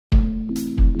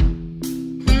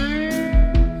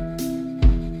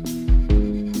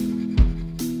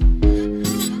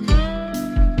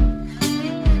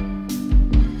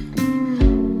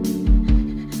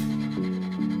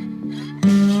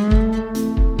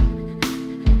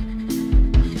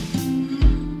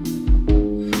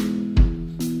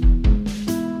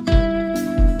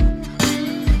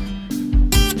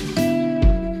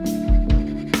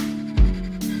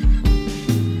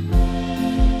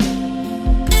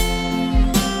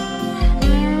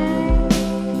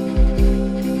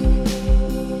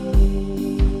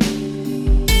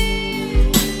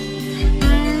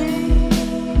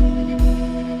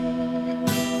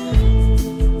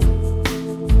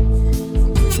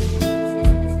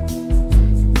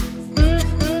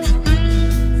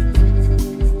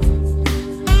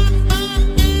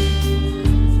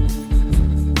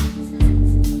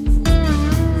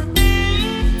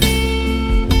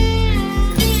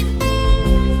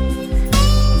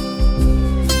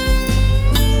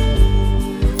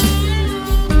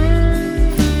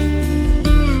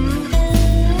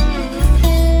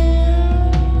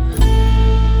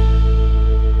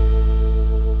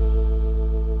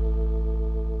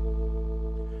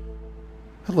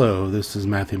Hello, this is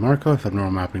Matthew Marco with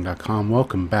abnormalmapping.com.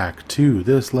 Welcome back to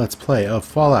this Let's Play of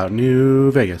Fallout New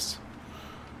Vegas.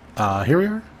 Here we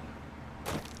are.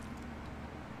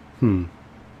 Give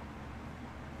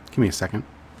me a second.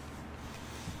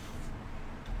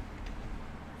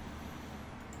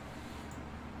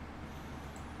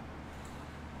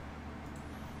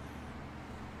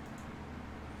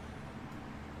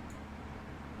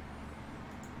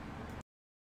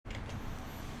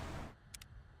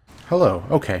 Hello.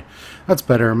 Okay, that's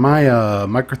better. My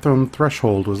microphone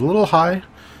threshold was a little high,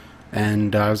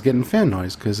 and I was getting fan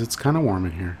noise because it's kind of warm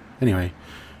in here. Anyway,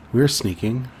 we're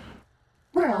sneaking.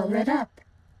 We're all lit up.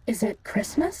 Is it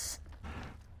Christmas?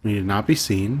 We need to not be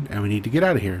seen, and we need to get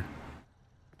out of here.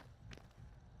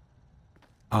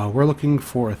 We're looking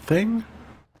for a thing.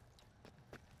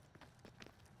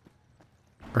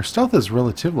 Our stealth is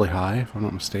relatively high, if I'm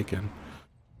not mistaken.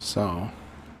 So,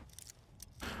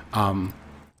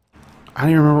 I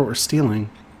don't even remember what we're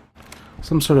stealing.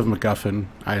 Some sort of MacGuffin,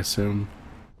 I assume.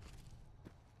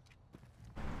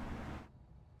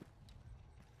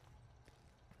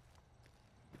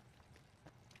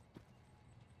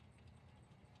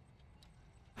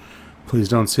 Please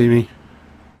don't see me.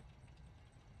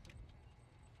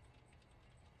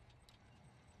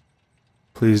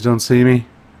 Please don't see me.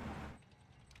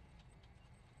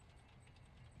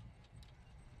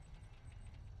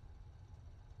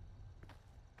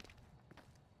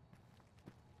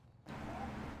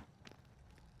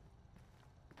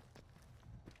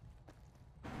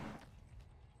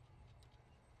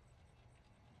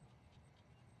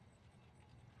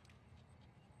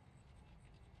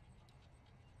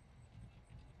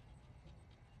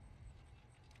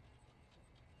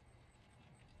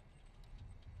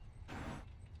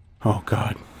 Oh,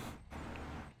 God.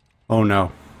 Oh,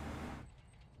 no.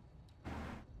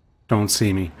 Don't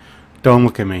see me. Don't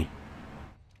look at me.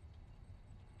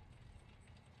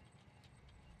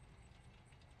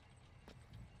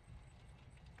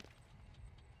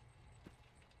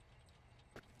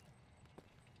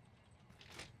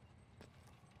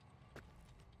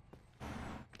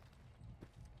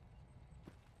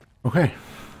 Okay.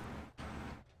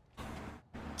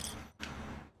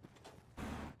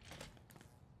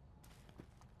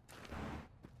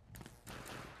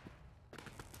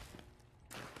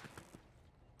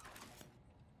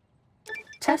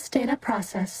 Test data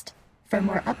processed.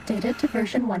 Firmware updated to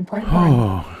version 1.1.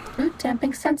 Oh. Boot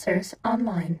damping sensors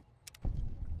online.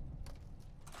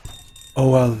 Oh,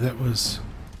 wow, that was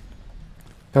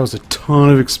a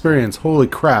ton of experience. Holy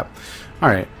crap.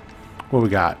 Alright. What we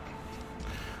got?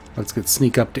 Let's get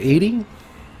sneak up to 80.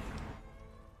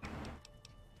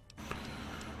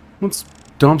 Let's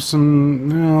dump some...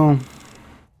 No.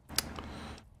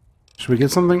 Should we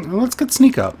get something? Let's get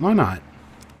sneak up. Why not?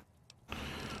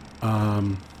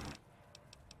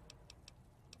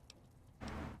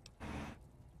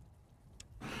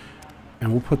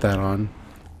 And we'll put that on.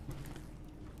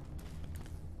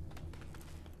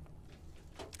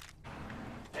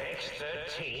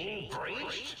 X-13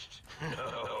 breached?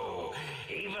 No.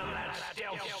 Even that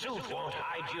stealth suit won't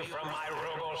hide you from my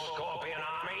Robo-Scorpion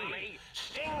army.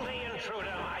 Sting the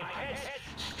intruder, my pets.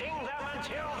 Sting them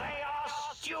until they are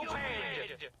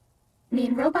stupid.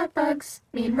 Mean robot bugs.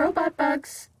 Mean robot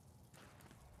bugs.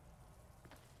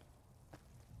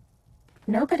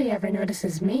 Nobody ever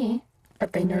notices me,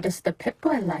 but they notice the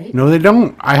Pip-Boy light. No, they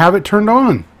don't. I have it turned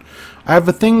on. I have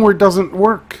a thing where it doesn't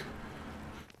work.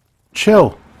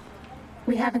 Chill.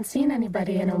 We haven't seen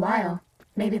anybody in a while.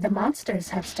 Maybe the monsters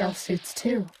have stealth suits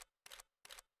too.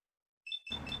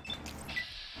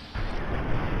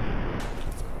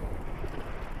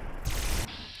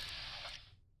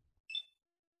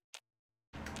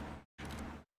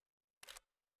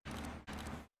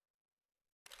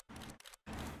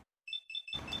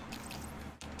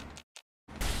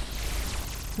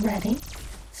 Ready,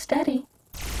 steady,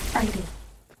 fighting.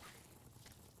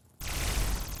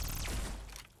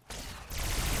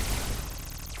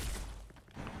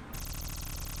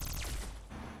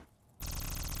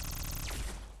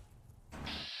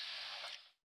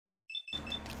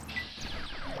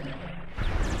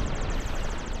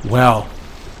 Well,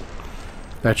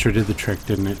 that sure did the trick,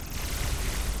 didn't it?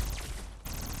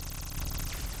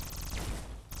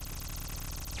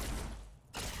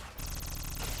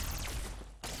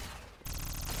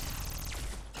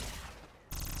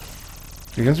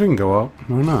 I guess we can go up.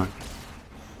 Why not?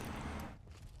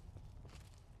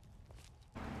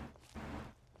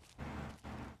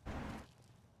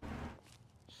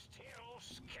 Still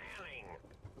scanning.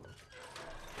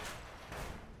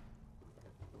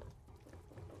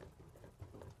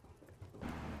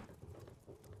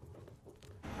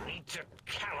 Need to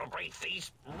calibrate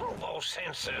these robo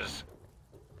sensors.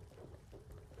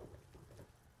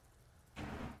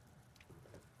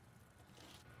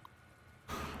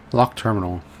 Lock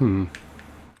terminal.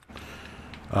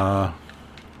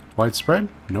 Widespread?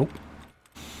 Nope.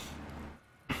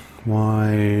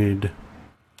 Wide.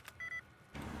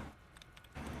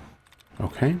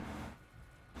 Okay.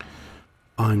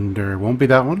 Under. Won't be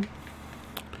that one.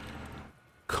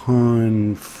 Confronted.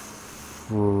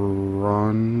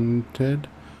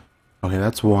 Okay,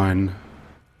 that's one.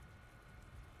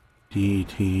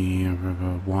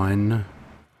 DT 1,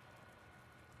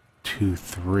 2,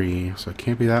 3. So it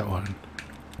can't be that one.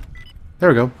 There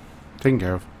we go. Taken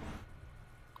care of.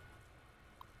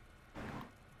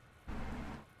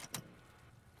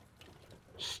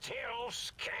 Still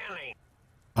scanning.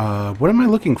 What am I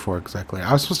looking for exactly?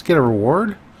 I was supposed to get a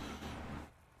reward?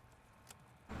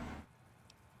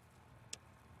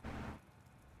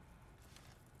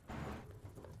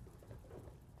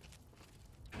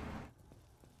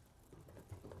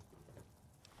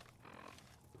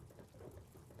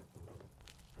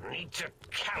 Need to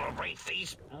calibrate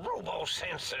these robo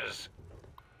sensors.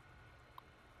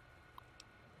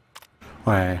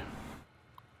 Why?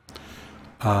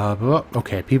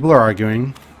 Okay, people are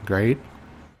arguing. Great.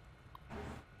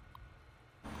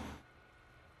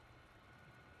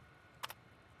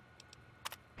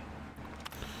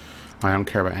 I don't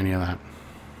care about any of that.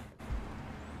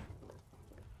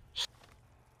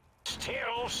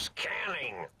 Still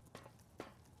scanning.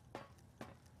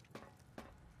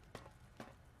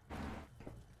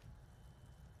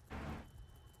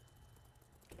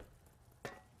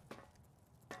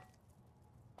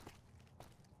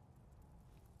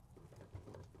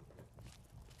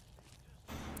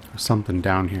 There's something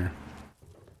down here.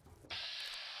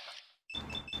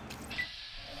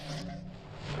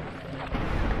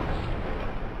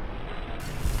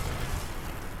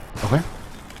 Okay.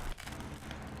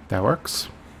 That works.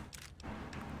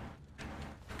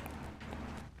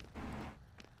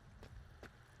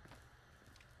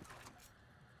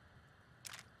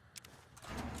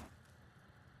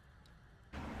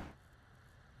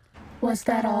 Was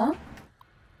that all?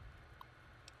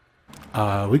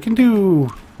 We can do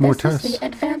more This tests. is the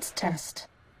advanced test.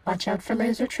 Watch out for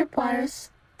laser tripwires.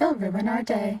 They'll ruin our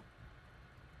day.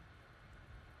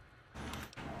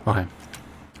 Okay.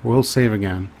 We'll save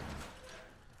again.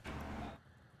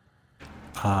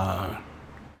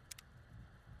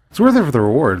 It's worth it for the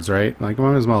rewards, right? Like, I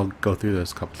might as well go through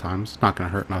this a couple times. Not gonna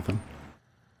hurt nothing.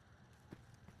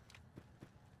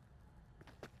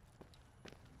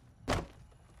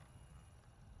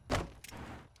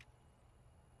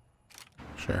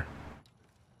 Sure.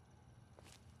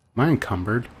 Am I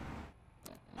encumbered?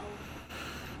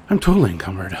 I'm totally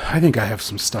encumbered. I think I have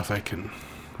some stuff I can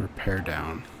repair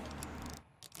down.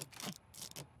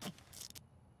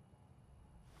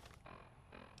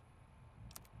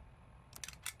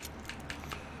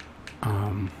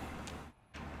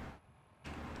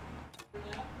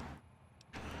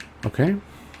 Okay.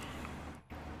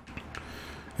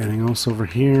 Anything else over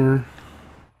here?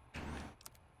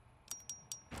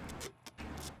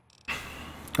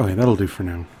 Okay, that'll do for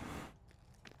now.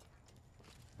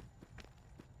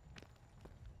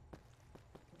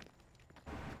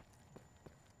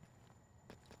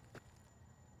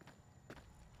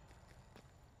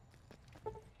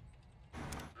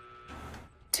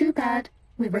 Too bad.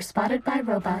 We were spotted by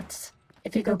robots.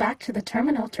 If you go back to the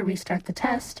terminal to restart the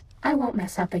test, I won't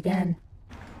mess up again.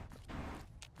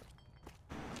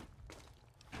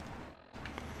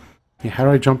 Yeah, how do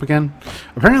I jump again?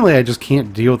 Apparently I just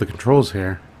can't deal with the controls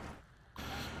here.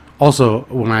 Also,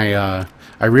 when I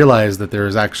realized that there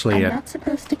is actually I'm not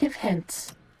supposed to give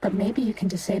hints, but maybe you can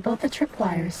disable the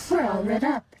tripwires. We're all lit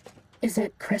up. Is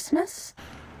it Christmas?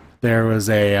 there was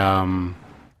a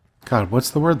God, what's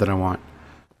the word that I want?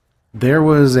 There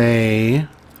was a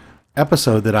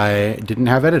episode that I didn't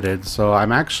have edited, so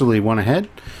I'm actually one ahead.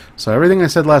 So everything I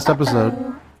said last episode.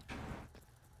 Uh-oh.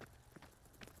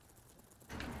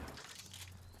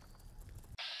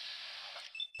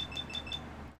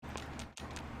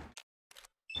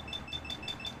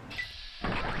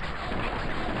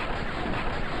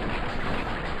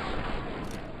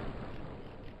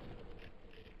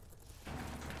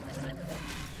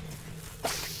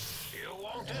 You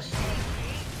want to see me?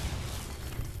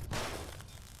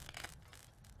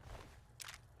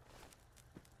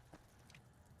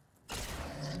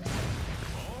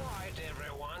 All right,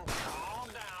 everyone, calm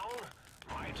down.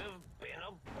 Might have been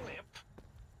a blip.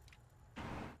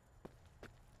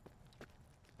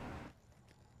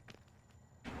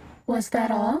 Was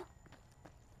that all?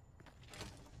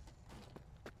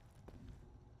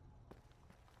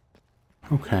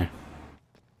 Okay.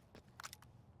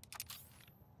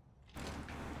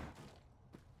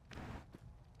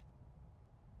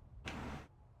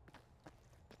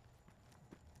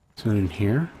 Is it in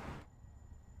here?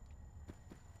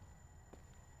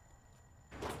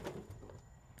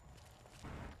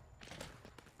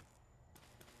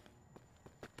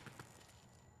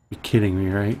 You're kidding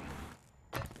me, right?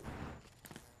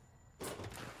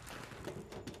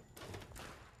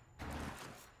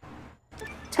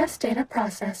 Test data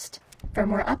processed.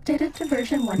 Firmware updated to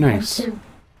version 1.2. Nice.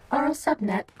 RL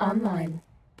subnet online.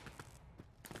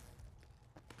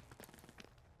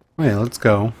 Wait, let's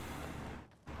go.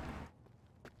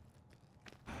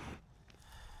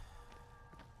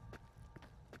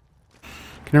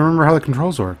 Can I remember how the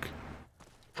controls work?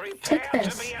 Take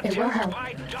this. It will help.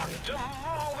 By Dr.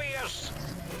 Mobius.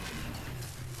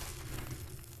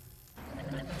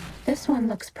 This one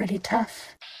looks pretty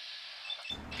tough.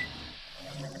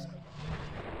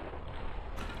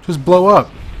 Just blow up.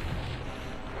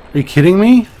 Are you kidding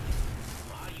me?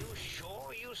 Are you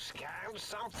sure you scanned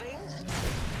something?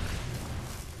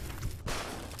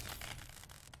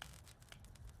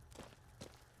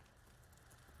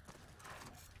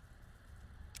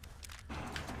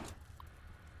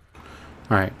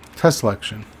 Alright, test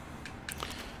selection.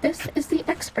 This is the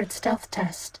expert stealth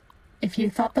test. If you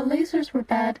thought the lasers were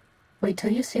bad, wait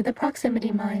till you see the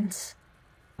proximity mines.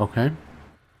 Okay.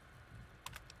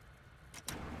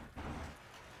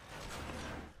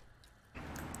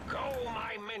 Go,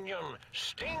 my minion.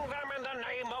 Sting them in the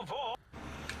name of all.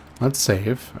 Let's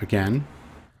save again.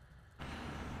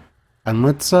 And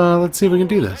let's see if we can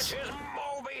do this. This is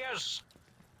Mobius.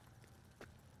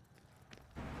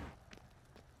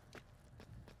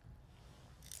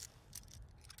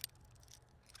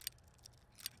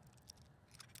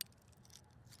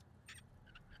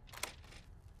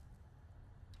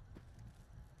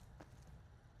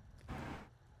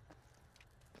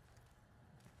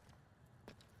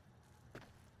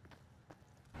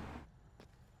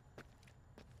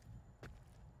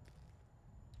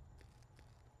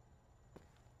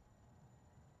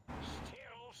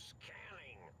 Still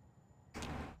scanning.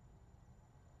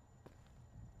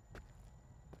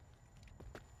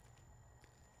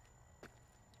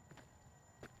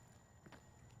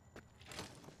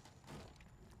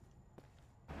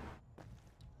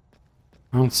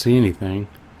 I don't see anything.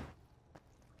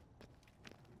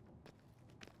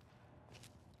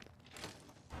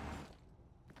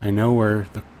 I know where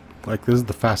the... Like, this is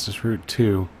the fastest route,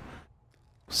 too.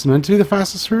 Is it meant to be the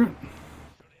fastest route?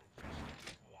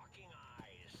 Walking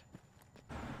eyes.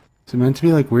 Is it meant to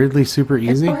be, like, weirdly super This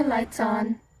easy? boy lights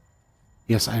on.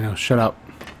 Yes, I know. Shut up.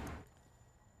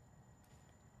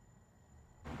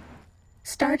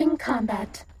 Starting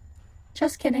combat.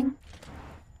 Just kidding.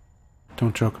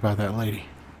 Don't joke about that lady.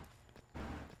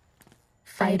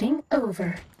 Fighting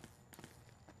over.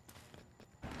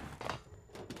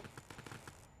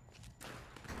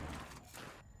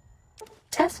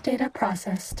 Test data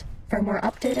processed. Firmware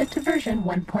updated to version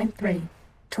 1.3.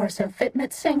 Torso fitment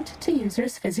synced to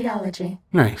user's physiology.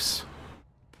 Nice.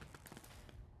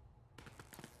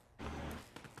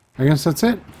 I guess that's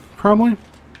it, probably.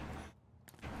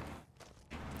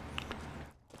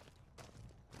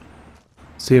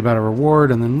 See about a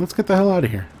reward, and then let's get the hell out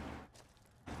of here.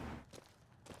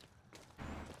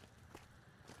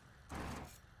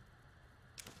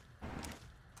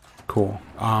 Cool.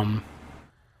 Alright.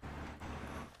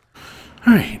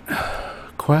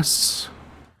 Quests.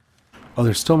 Oh,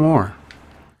 there's still more.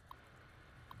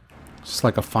 Just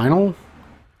like a final?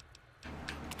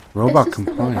 Robot This is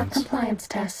the robot compliance. compliance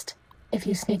test. If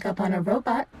you sneak up on a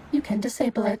robot, you can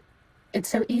disable it. It's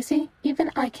so easy,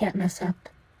 even I can't mess up.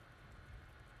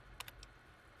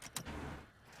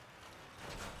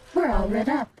 We're all lit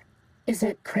up. Is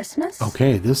it Christmas?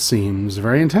 Okay, this seems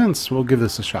very intense. We'll give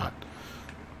this a shot.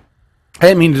 I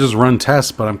didn't mean to just run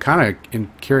tests, but I'm kind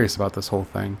of curious about this whole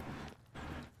thing.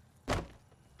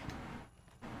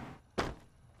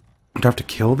 Do I have to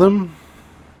kill them?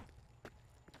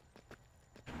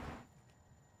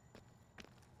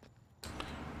 Do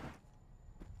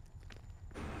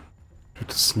I have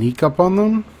to sneak up on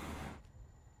them?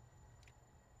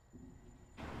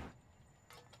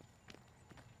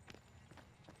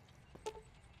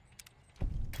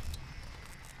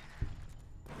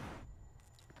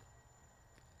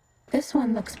 This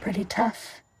one looks pretty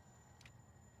tough.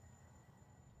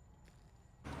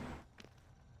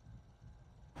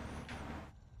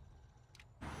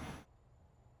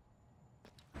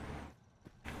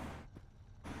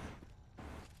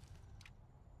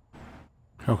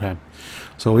 Okay.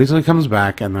 So Weasley comes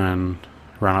back and then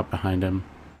run up behind him.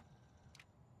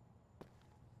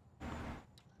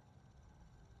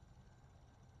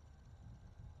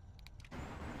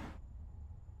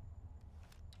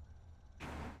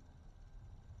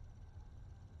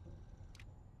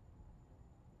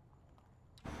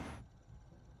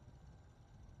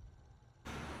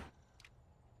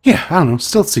 Yeah, I don't know.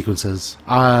 Stealth sequences.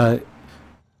 I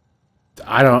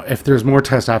don't. If there's more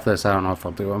tests after this, I don't know if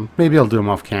I'll do them. Maybe I'll do them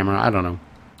off camera. I don't know.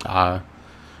 But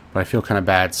I feel kind of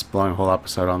bad blowing a whole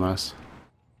episode on this.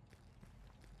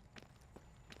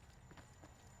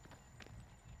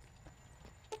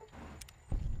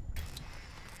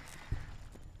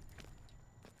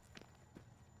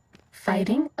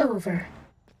 Fighting over.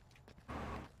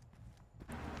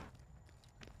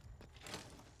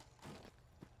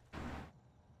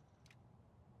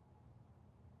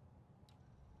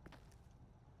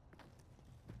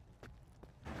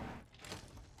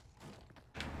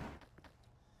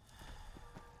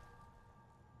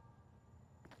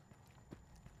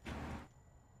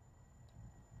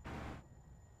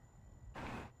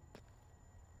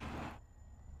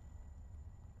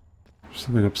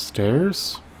 Something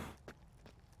upstairs?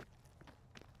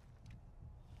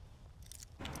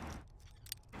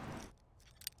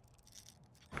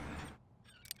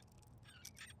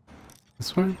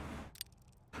 This way?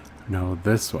 No,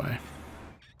 this way.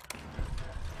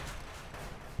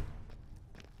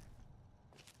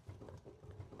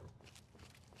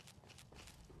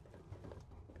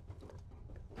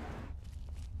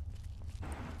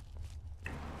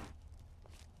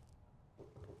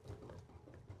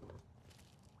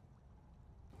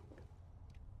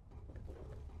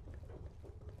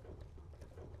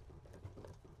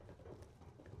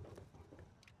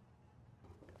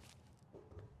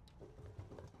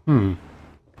 Hmm.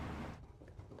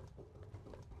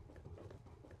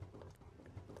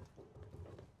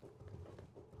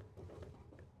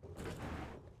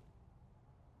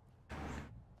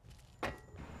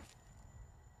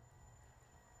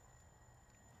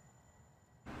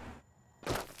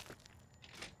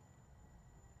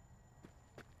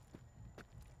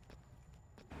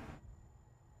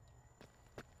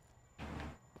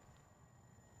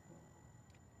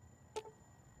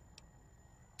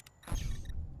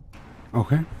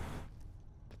 Okay.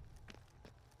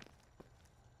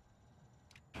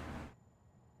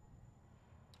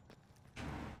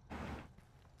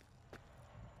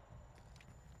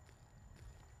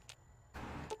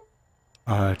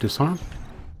 Disarm?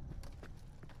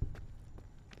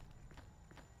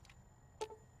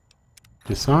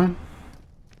 Disarm?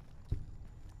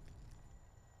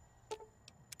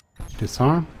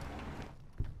 Disarm?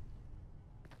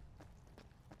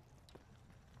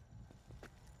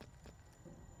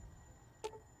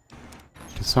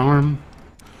 Disarm?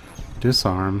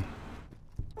 Disarm?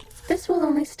 This will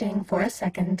only sting for a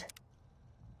second.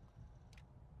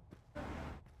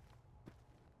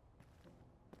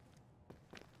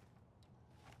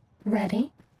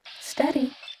 Ready,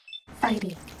 steady,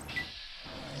 fighting.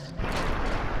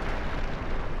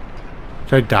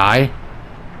 Did I die?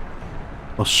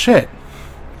 Well, shit.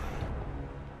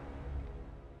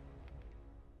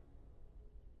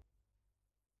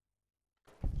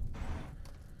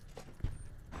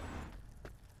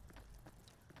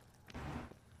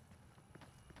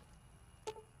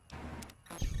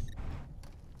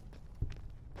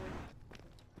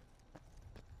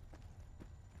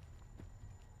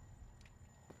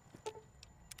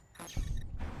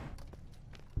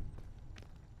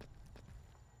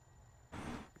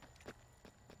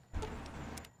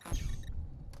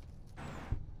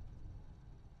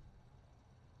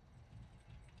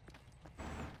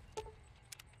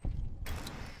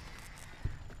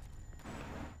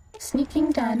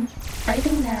 Sneaking done.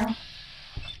 Fighting now.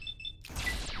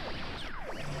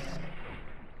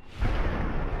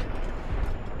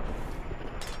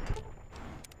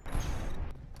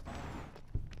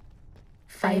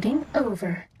 Fighting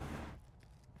over.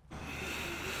 I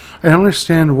don't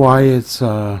understand why it's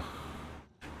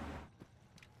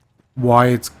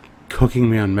cooking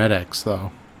me on medics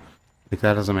though. Like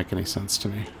that doesn't make any sense to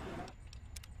me.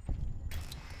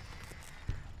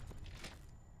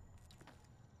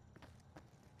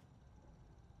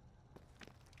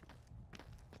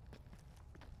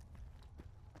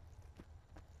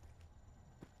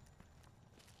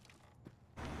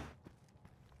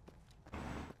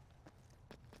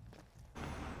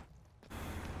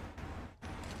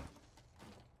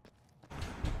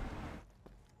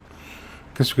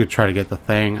 Guess we could try to get the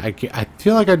thing. I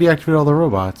feel like I deactivated all the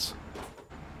robots.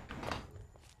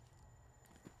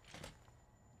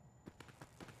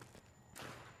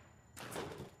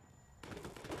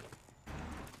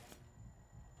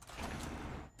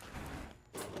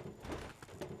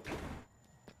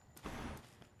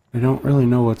 I don't really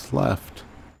know what's left.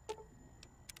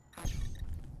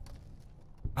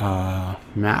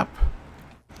 Map?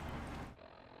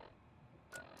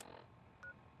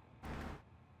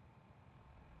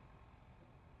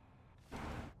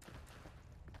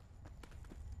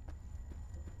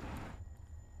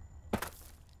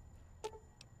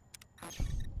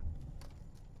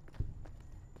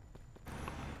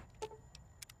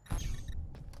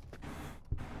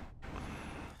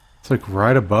 like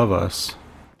right above us.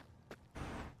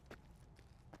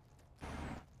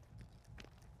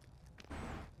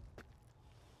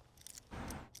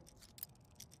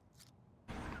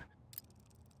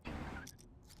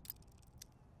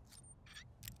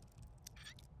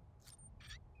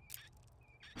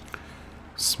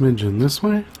 Smidgen this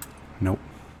way? Nope.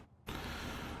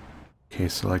 Okay,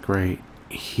 so like right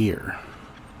here.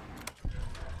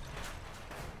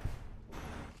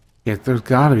 Yeah, there's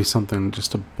gotta be something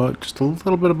just above, just a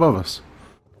little bit above us.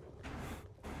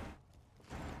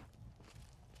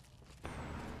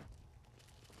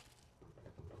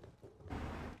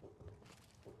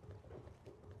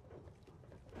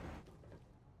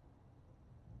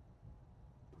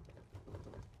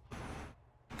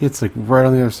 It's like right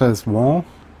on the other side of this wall.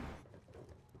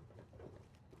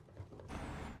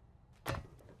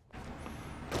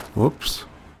 Whoops.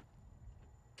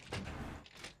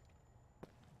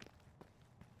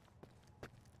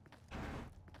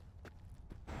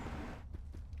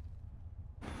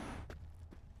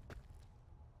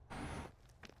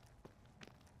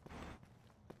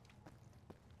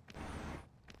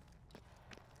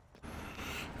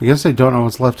 I guess I don't know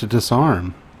what's left to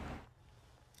disarm.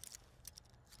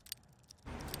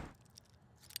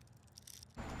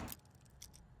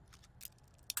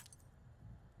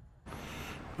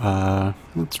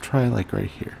 Let's try like right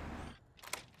here.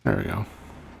 There we go.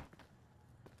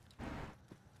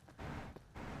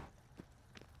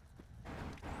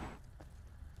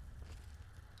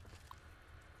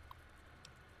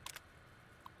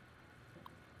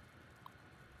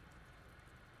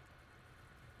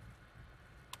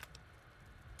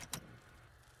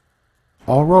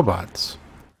 All robots.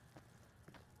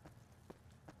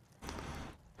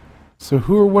 So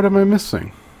who or what am I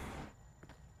missing?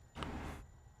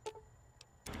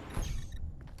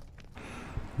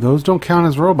 Those don't count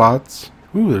as robots.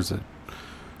 Ooh, there's a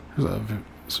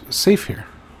safe here.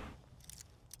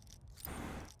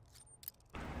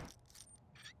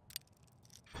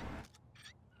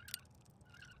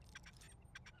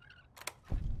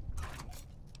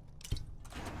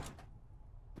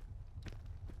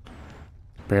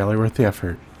 Barely worth the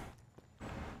effort.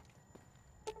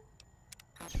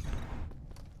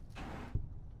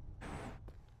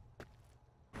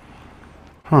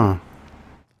 Huh.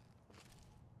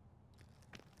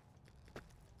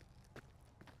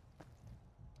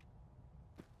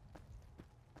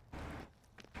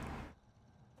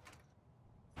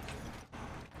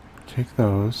 Take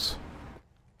those.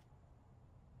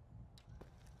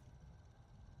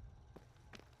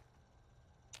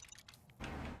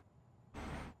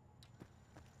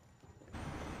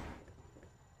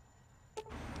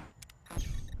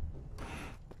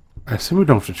 I assume we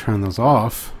don't have to turn those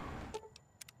off.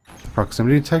 The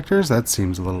proximity detectors? That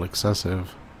seems a little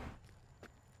excessive.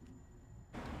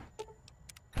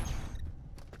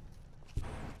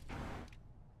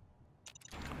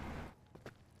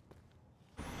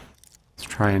 Let's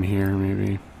try in here,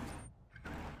 maybe.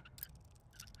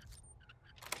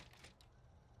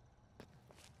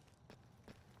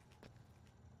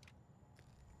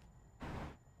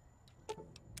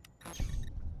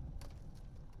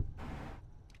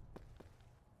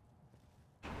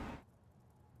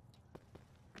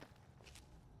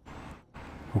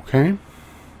 Okay.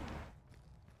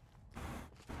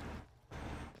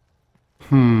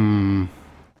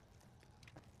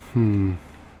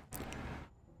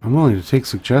 I'm willing to take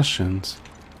suggestions.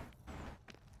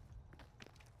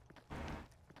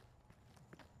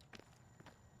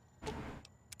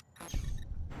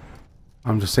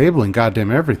 I'm disabling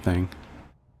goddamn everything.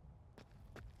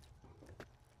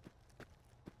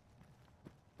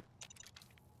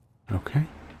 Okay.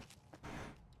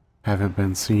 Haven't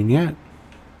been seen yet.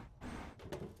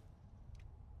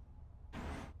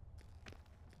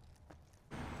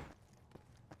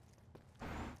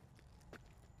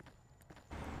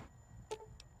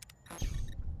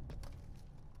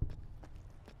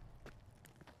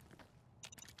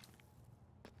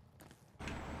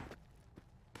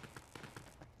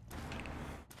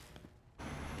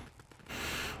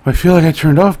 I feel like I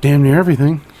turned off damn near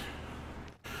everything.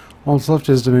 All that's left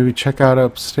is to maybe check out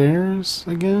upstairs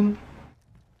again.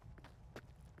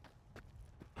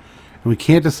 And we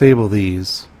can't disable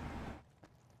these.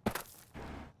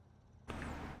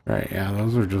 Right, yeah,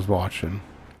 those are just watching.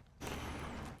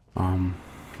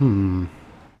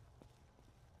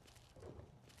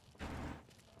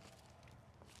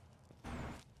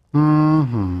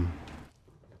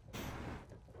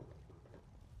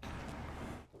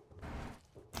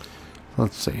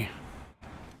 Let's see.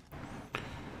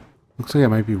 Looks like it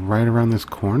might be right around this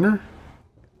corner.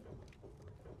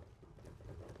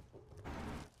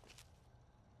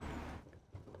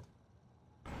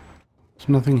 There's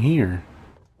nothing here.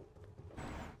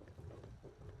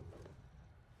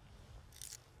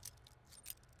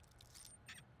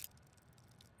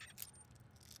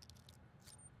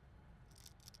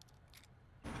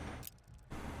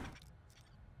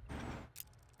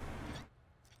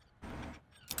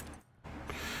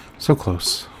 So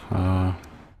close.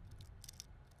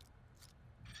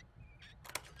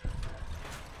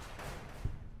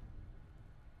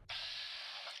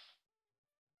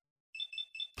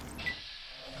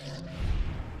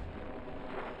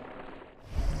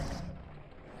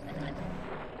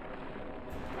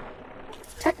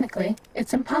 Technically,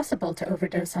 it's impossible to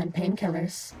overdose on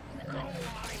painkillers.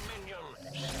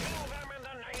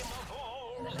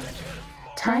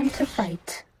 Time to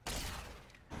fight.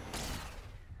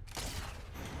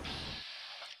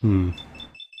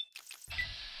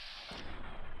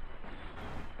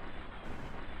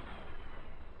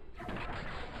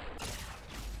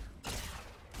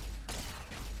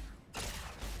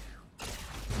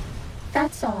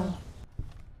 That's all.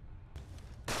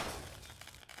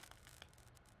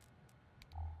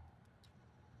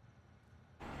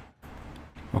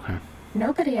 Okay.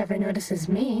 Nobody ever notices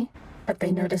me, but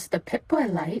they notice the Pip-Boy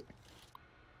light.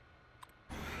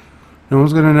 No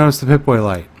one's gonna notice the Pip-Boy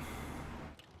light.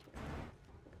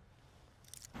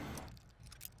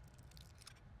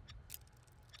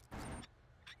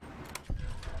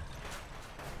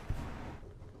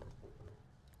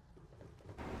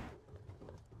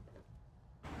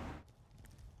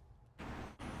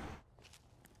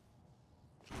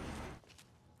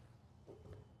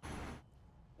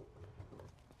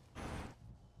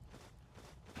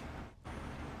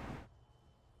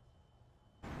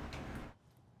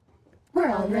 We're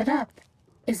all lit up.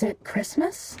 Is it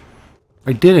Christmas?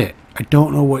 I did it. I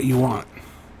don't know what you want.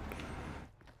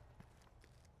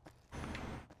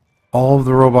 All of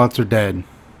the robots are dead.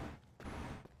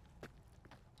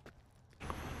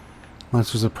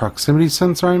 Unless there's a proximity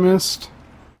sensor I missed.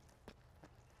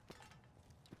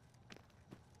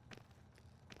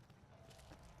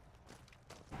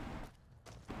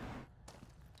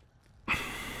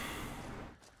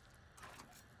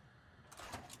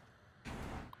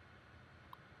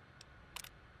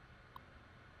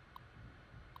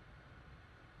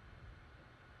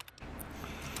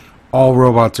 All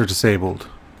robots are disabled.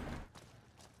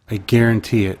 I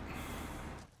guarantee it.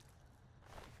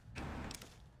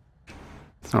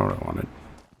 That's not what I wanted.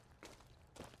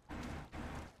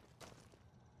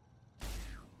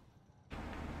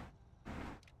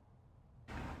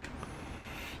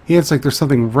 Yeah, it's like there's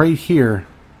something right here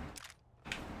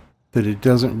that it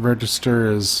doesn't register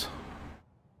as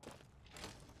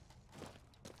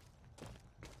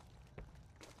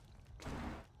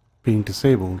being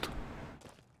disabled.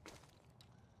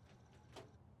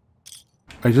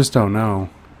 I just don't know.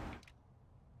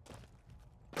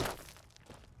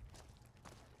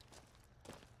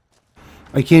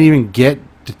 I can't even get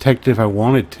detected if I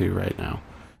wanted to right now.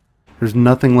 There's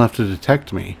nothing left to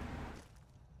detect me.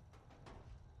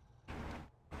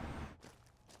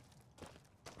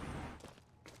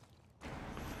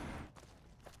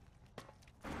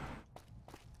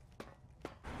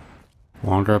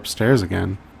 Wander upstairs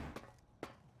again.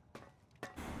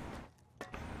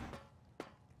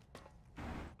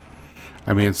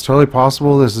 I mean, it's totally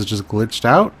possible this is just glitched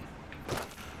out.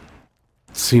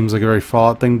 Seems like a very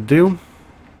Fallout thing to do.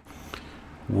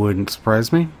 Wouldn't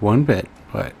surprise me one bit,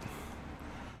 but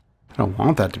I don't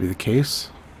want that to be the case.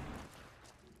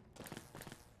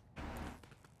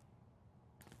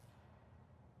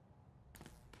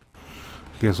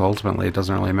 I guess ultimately it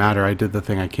doesn't really matter. I did the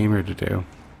thing I came here to do.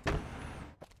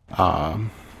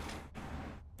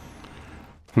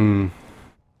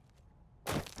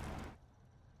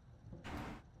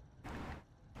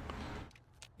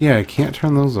 Yeah, I can't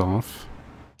turn those off.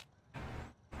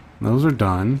 Those are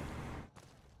done.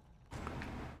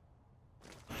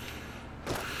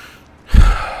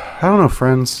 I don't know,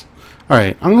 friends.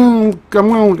 Alright, I'm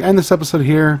gonna end this episode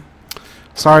here.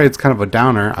 Sorry, it's kind of a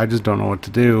downer. I just don't know what to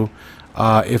do.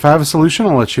 If I have a solution,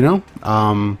 I'll let you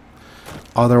know.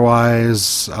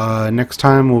 Otherwise, next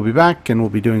time we'll be back and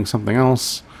we'll be doing something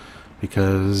else.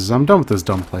 Because I'm done with this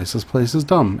dumb place. This place is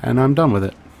dumb, and I'm done with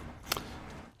it.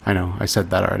 I know, I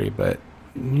said that already, but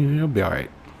you'll be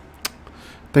alright.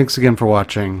 Thanks again for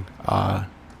watching.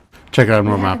 Check out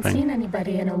more We haven't mapping. seen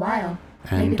anybody in a while.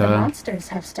 And, Maybe the monsters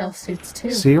have stealth suits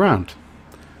too. See you around.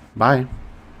 Bye.